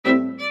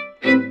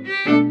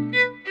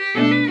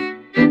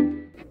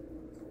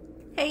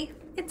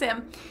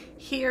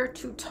here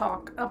to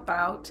talk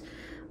about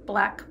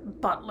Black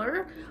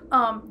Butler.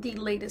 The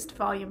latest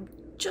volume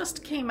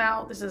just came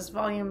out. This is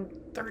volume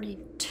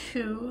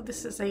 32.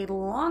 This is a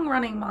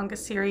long-running manga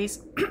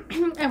series,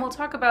 and we'll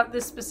talk about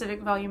this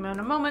specific volume in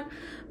a moment,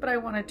 but I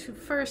wanted to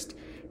first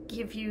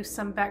give you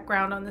some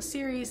background on the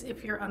series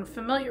if you're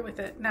unfamiliar with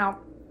it. Now,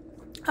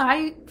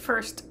 I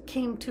first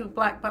came to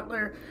Black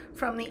Butler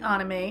from the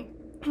anime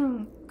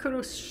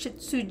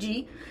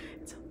Kuroshitsuji.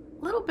 It's a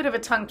little bit of a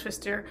tongue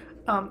twister,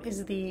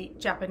 is the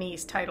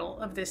Japanese title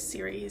of this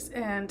series,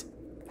 and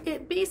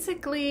it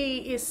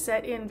basically is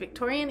set in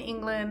Victorian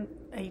England.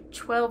 A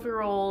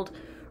 12-year-old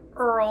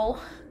Earl,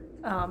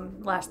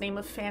 last name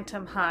of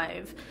Phantom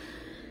Hive,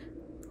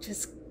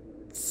 just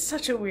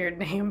such a weird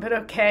name, but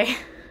okay.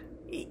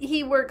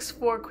 He works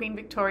for Queen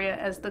Victoria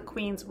as the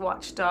Queen's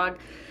watchdog,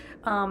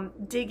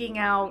 digging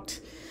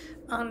out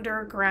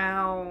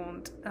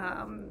underground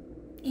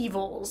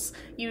evils,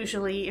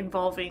 usually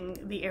involving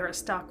the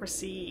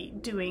aristocracy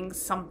doing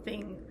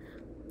something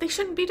they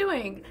shouldn't be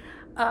doing.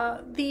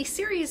 The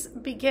series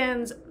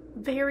begins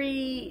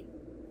very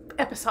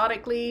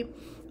episodically.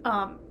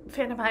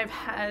 Phantom Hive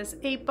has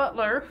a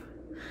butler,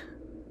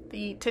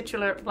 the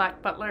titular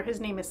Black Butler. His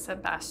name is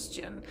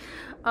Sebastian,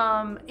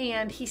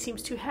 and he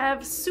seems to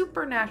have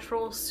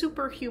supernatural,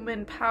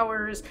 superhuman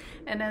powers,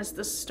 and as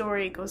the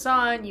story goes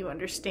on, you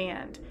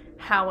understand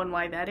how and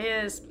why that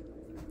is,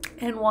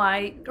 and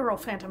why Earl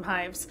Phantom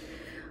Hive's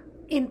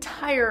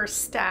entire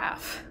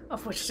staff,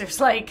 of which there's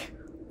like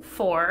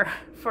 4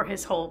 for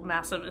his whole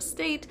massive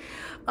estate,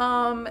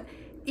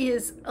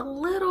 is a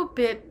little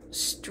bit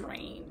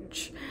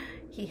strange.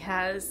 He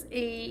has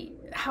a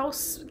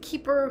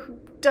housekeeper who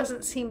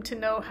doesn't seem to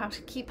know how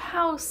to keep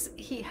house.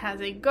 He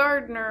has a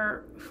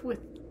gardener with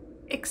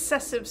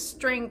excessive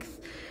strength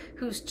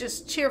who's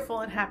just cheerful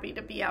and happy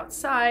to be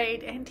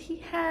outside, and he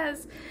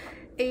has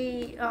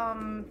a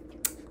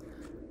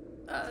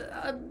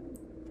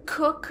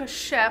cook, a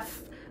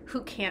chef,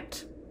 who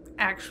can't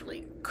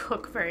actually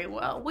cook very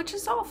well, which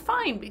is all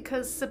fine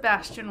because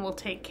Sebastian will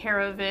take care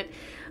of it.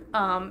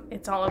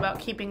 It's all about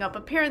keeping up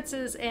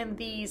appearances, and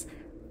these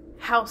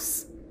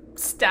house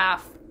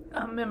staff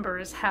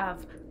members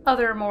have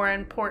other more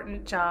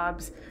important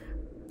jobs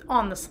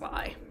on the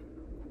sly.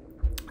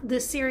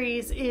 This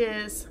series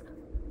is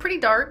pretty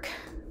dark.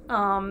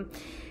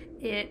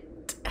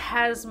 It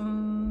has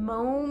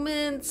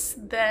moments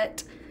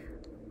that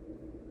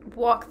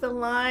walk the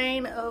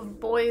line of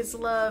boys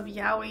love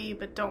yaoi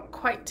but don't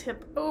quite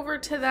tip over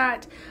to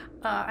that.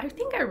 I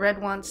think I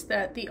read once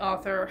that the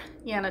author,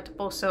 Yana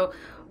Toboso,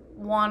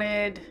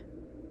 wanted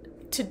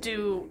to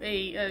do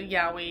a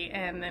yaoi,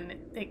 and then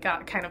it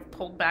got kind of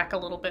pulled back a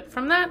little bit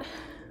from that.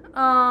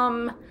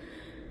 And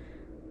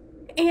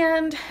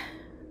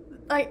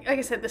like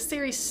I said, the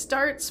series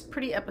starts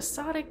pretty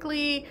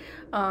episodically.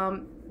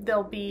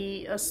 There'll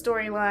be a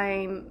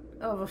storyline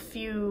of a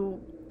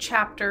few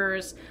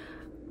chapters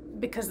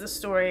because the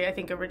story, I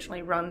think,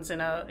 originally runs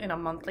in a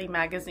monthly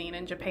magazine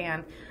in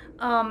Japan.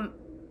 And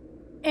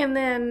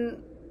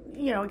then,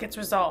 you know, it gets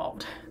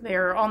resolved.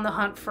 They're on the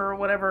hunt for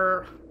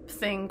whatever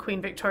thing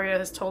Queen Victoria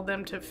has told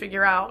them to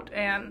figure out,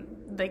 and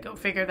they go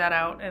figure that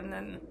out and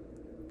then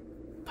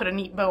put a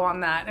neat bow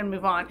on that and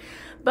move on.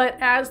 But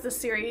as the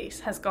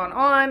series has gone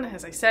on,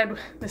 as I said,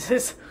 this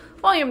is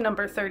volume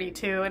number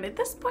 32, and at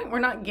this point we're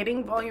not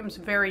getting volumes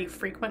very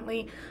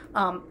frequently,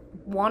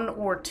 1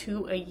 or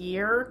 2 a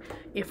year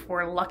if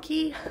we're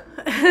lucky.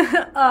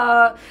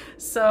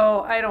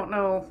 So I don't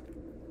know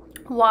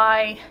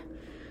why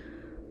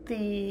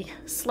the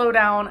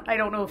slowdown. I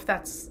don't know if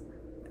that's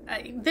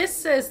this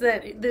says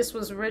that this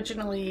was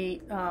originally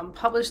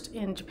published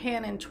in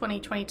Japan in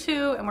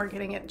 2022, and we're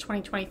getting it in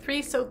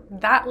 2023, so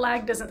that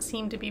lag doesn't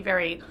seem to be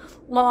very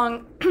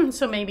long.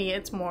 So maybe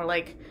it's more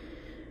like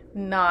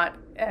not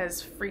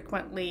as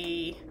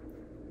frequently.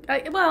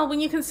 Well, when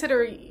you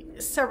consider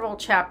several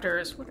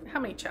chapters, how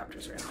many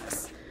chapters are in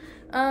this?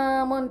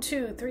 1,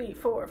 2, 3,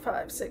 4,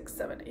 5, 6,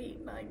 7,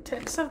 8, 9,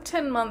 10. So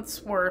 10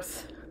 months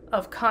worth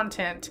of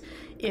content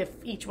if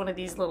each one of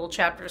these little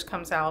chapters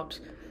comes out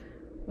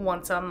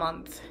once a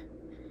month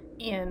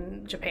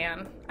in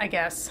Japan, I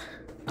guess.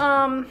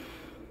 In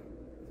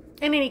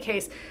any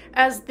case,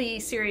 as the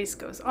series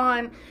goes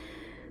on,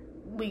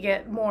 we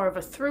get more of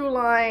a through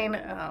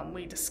line.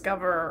 We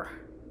discover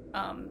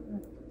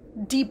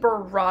deeper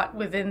rot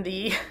within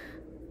the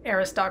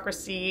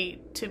aristocracy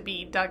to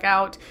be dug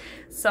out.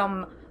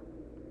 Some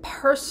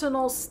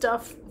personal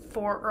stuff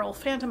for Earl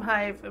Phantom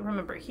Hive.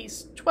 Remember,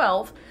 he's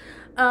 12.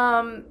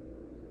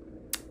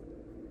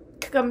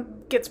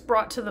 Gets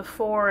brought to the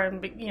fore,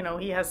 and you know,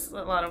 he has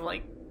a lot of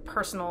like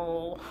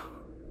personal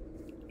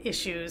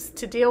issues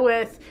to deal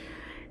with,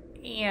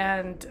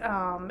 and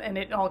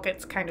it all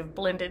gets kind of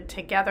blended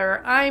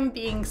together. I'm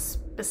being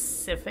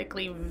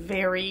specifically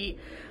very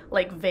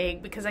like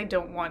vague because I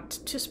don't want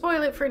to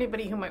spoil it for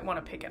anybody who might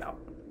want to pick it up.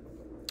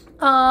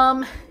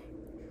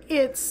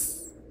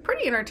 It's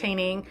pretty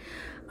entertaining.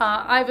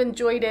 I've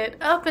enjoyed it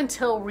up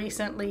until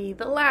recently.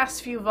 The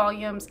last few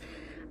volumes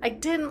I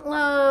didn't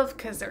love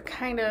because they're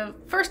kind of,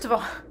 first of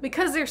all,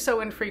 because they're so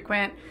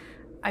infrequent,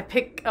 I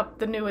pick up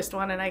the newest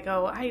one and I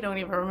go, I don't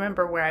even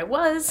remember where I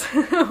was.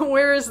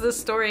 Where is this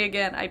story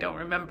again? I don't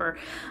remember.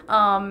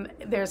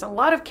 There's a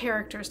lot of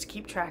characters to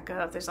keep track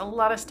of. There's a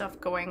lot of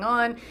stuff going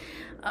on.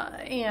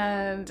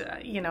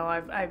 You know,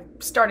 I've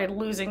started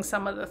losing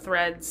some of the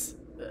threads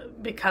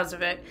because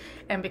of it,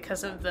 and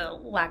because of the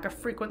lack of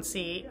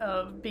frequency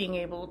of being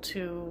able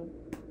to,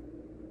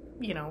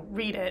 you know,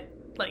 read it,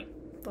 like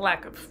the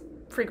lack of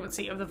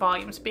frequency of the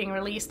volumes being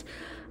released.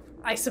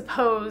 I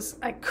suppose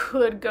I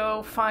could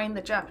go find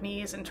the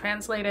Japanese and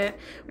translate it,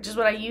 which is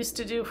what I used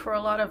to do for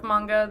a lot of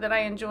manga that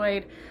I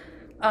enjoyed.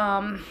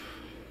 I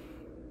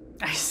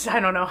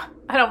don't know.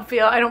 I don't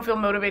feel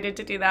motivated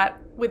to do that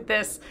with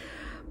this.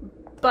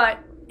 But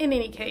in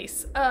any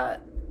case,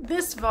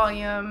 this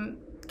volume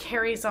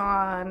carries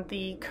on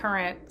the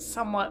current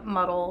somewhat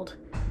muddled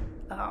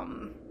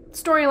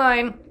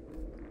storyline,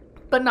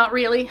 but not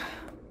really.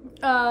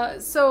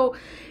 So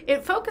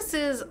it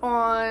focuses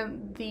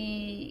on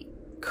the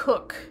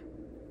cook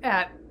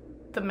at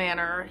the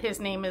manor. His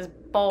name is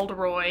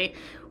Baldroy,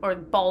 or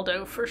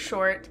Baldo for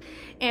short,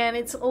 and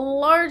it's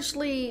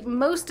largely,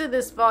 most of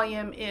this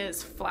volume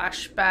is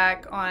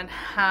flashback on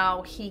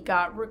how he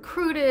got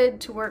recruited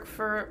to work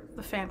for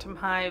the Phantom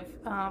Hive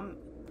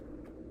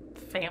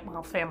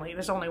family.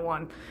 There's only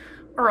one,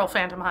 Earl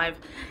Phantom Hive,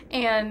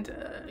 and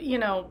you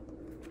know,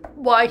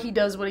 why he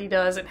does what he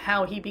does and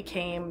how he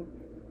became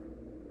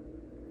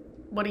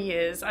what he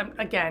is. I'm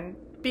again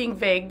being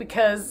vague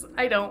because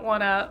I don't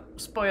want to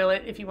spoil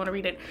it if you want to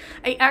read it.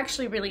 I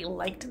actually really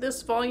liked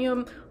this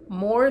volume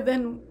more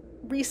than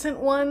recent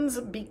ones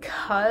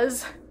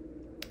because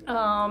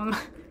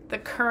the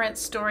current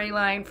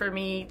storyline for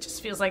me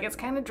just feels like it's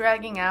kind of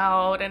dragging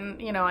out,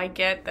 and you know, I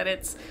get that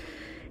it's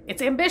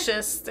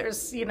ambitious.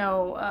 There's, you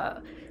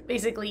know,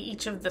 basically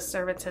each of the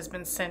servants has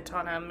been sent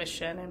on a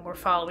mission, and we're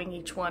following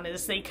each one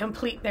as they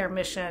complete their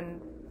mission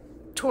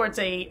towards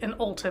an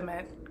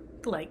ultimate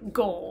like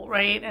goal,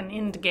 right? An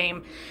end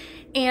game.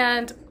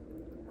 And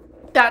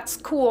that's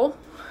cool.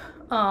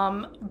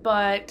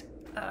 But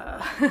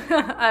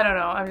I don't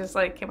know. I'm just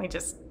like, can we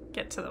just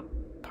get to the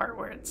part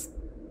where it's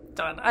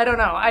done? I don't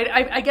know.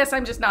 I guess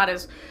I'm just not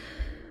as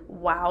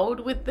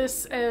wowed with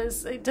this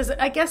as it does.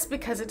 I guess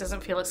because it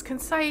doesn't feel as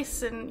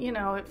concise, and you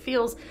know, it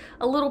feels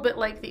a little bit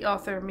like the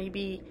author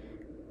maybe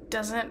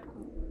doesn't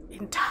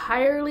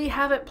entirely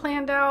have it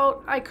planned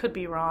out. I could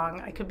be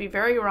wrong. I could be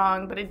very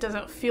wrong, but it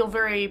doesn't feel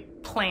very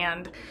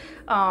planned.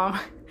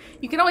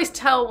 You can always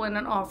tell when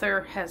an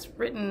author has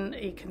written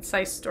a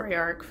concise story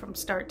arc from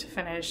start to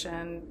finish,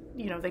 and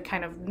you know, they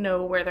kind of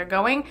know where they're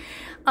going.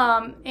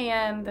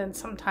 And then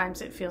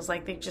sometimes it feels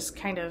like they just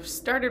kind of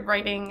started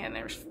writing and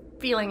they're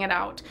feeling it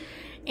out.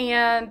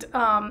 And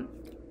I'm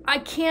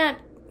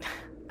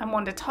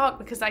one to talk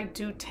because I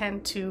do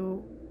tend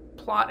to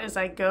plot as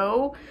I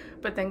go,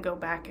 but then go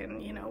back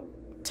and, you know,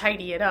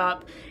 tidy it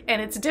up.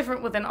 And it's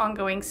different with an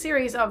ongoing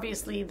series,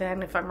 obviously,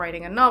 than if I'm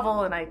writing a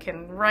novel and I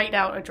can write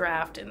out a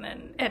draft and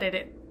then edit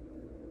it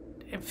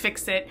and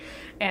fix it.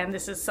 And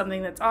this is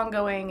something that's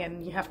ongoing,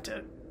 and you have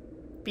to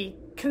be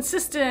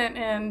consistent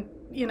and,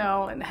 you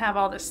know, and have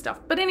all this stuff.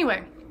 But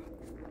anyway,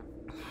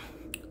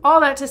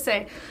 all that to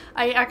say,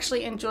 I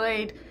actually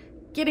enjoyed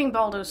getting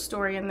Baldo's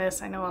story in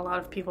this. I know a lot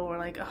of people were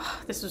like,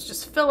 oh, this was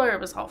just filler.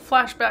 It was all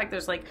flashback.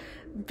 There's like,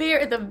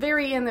 at the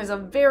very end, there's a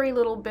very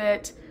little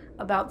bit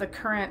about the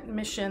current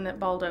mission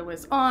that Baldo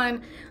was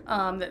on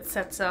that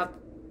sets up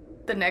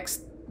the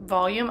next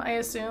volume, I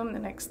assume, the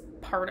next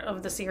part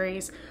of the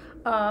series.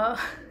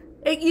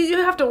 You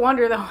have to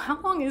wonder, though, how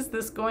long is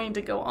this going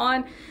to go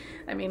on?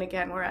 I mean,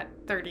 again, we're at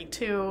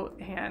 32,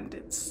 and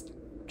it's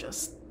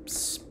just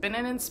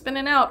spinning and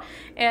spinning out.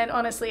 And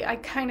honestly, I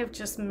kind of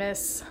just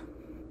miss...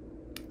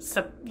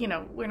 you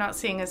know, we're not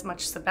seeing as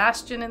much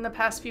Sebastian in the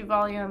past few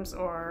volumes,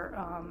 or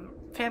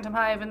Phantom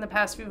Hive in the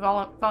past few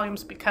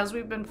volumes, because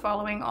we've been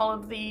following all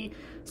of the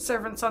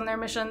servants on their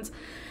missions.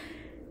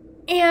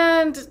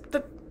 And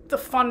the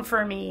fun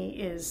for me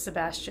is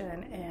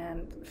Sebastian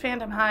and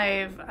Phantom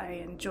Hive.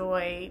 I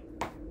enjoy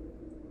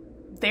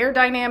their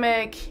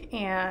dynamic,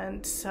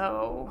 and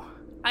so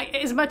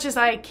as much as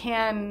I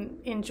can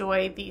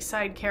enjoy the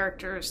side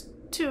characters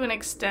to an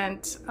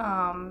extent, you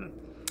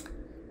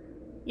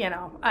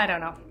know, I don't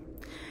know.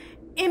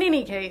 In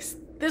any case,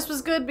 this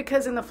was good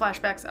because in the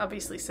flashbacks,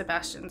 obviously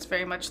Sebastian's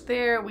very much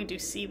there. We do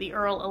see the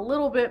Earl a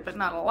little bit, but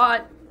not a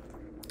lot.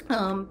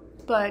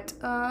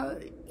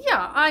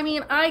 Yeah, I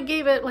mean, I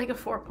gave it like a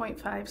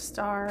 4.5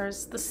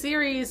 stars. The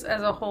series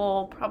as a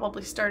whole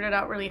probably started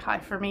out really high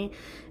for me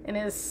and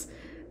is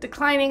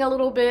declining a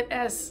little bit,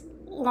 as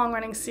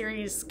long-running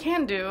series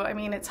can do. I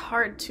mean, it's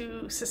hard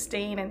to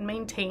sustain and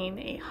maintain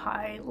a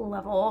high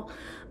level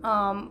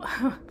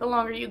the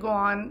longer you go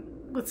on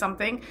with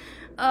something.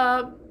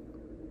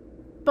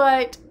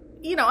 But,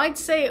 you know, I'd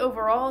say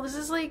overall, this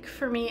is like,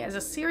 for me as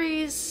a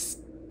series,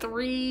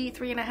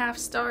 3.5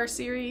 star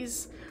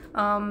series.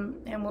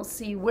 And we'll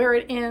see where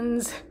it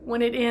ends,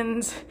 when it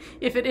ends,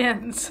 if it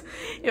ends.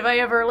 If I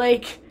ever,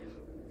 like,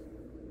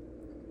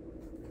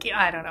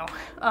 I don't know,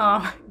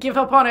 give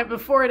up on it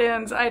before it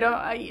ends. I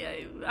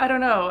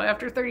don't know.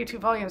 After 32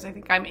 volumes, I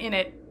think I'm in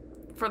it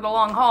for the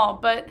long haul,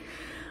 but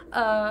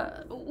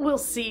we'll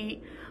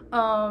see.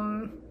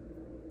 But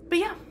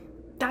yeah,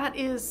 that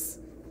is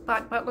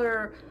Black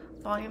Butler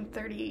volume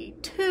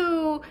 32.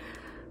 You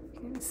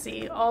can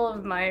see all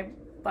of my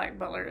Black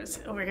Butlers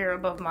over here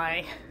above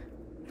my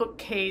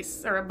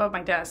bookcase, or above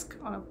my desk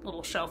on a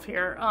little shelf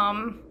here,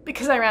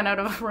 because I ran out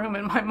of room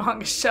in my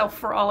manga shelf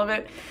for all of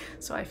it,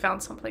 so I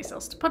found someplace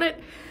else to put it,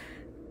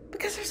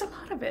 because there's a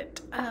lot of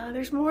it.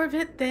 There's more of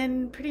it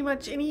than pretty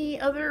much any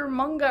other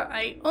manga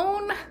I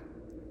own.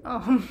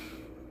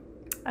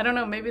 I don't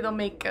know, maybe they'll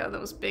make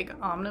those big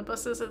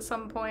omnibuses at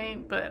some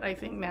point, but I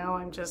think now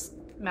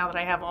now that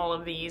I have all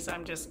of these,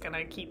 I'm just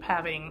gonna keep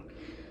having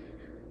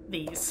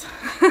these.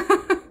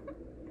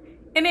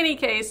 In any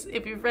case,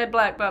 if you've read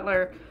Black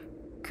Butler,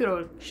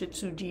 Kuro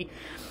Shitsuji,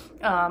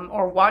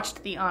 or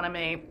watched the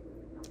anime,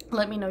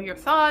 let me know your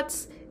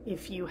thoughts.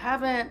 If you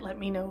haven't, let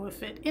me know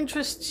if it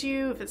interests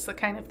you, if it's the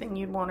kind of thing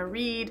you'd want to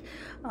read.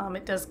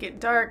 It does get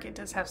dark, it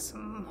does have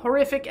some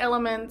horrific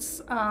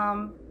elements,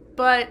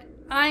 but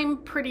I'm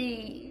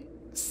pretty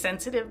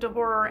sensitive to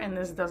horror and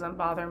this doesn't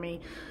bother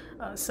me.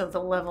 So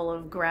the level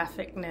of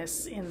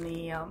graphicness in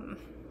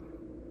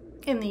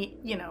the,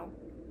 you know,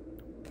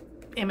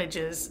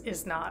 images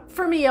is not,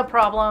 for me, a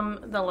problem.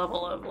 The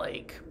level of,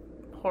 like,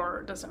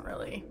 horror doesn't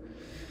really,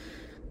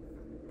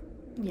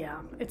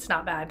 yeah, it's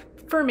not bad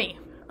for me.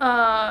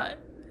 I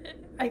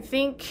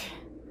think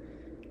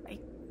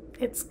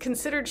it's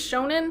considered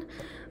shonen,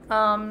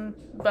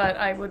 but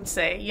I would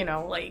say, you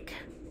know, like,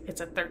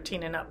 it's a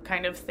 13 and up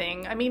kind of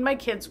thing. I mean, my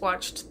kids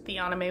watched the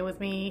anime with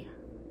me.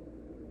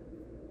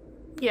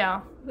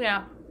 Yeah,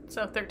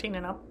 so 13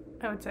 and up,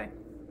 I would say,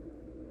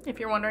 if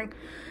you're wondering.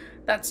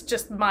 That's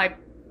just my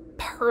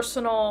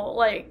personal,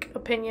 like,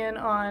 opinion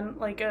on,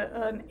 like,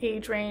 an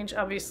age range.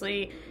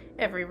 Obviously,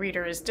 every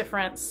reader is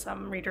different.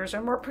 Some readers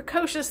are more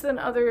precocious than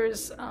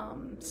others,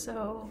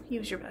 so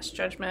use your best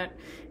judgment.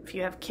 If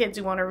you have kids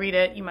who want to read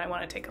it, you might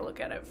want to take a look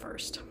at it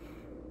first.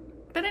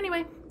 But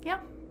anyway, yeah.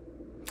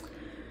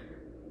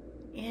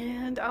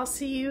 And I'll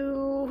see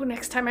you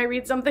next time I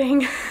read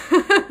something,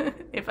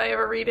 if I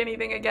ever read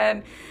anything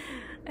again.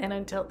 And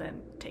until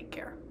then, take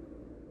care.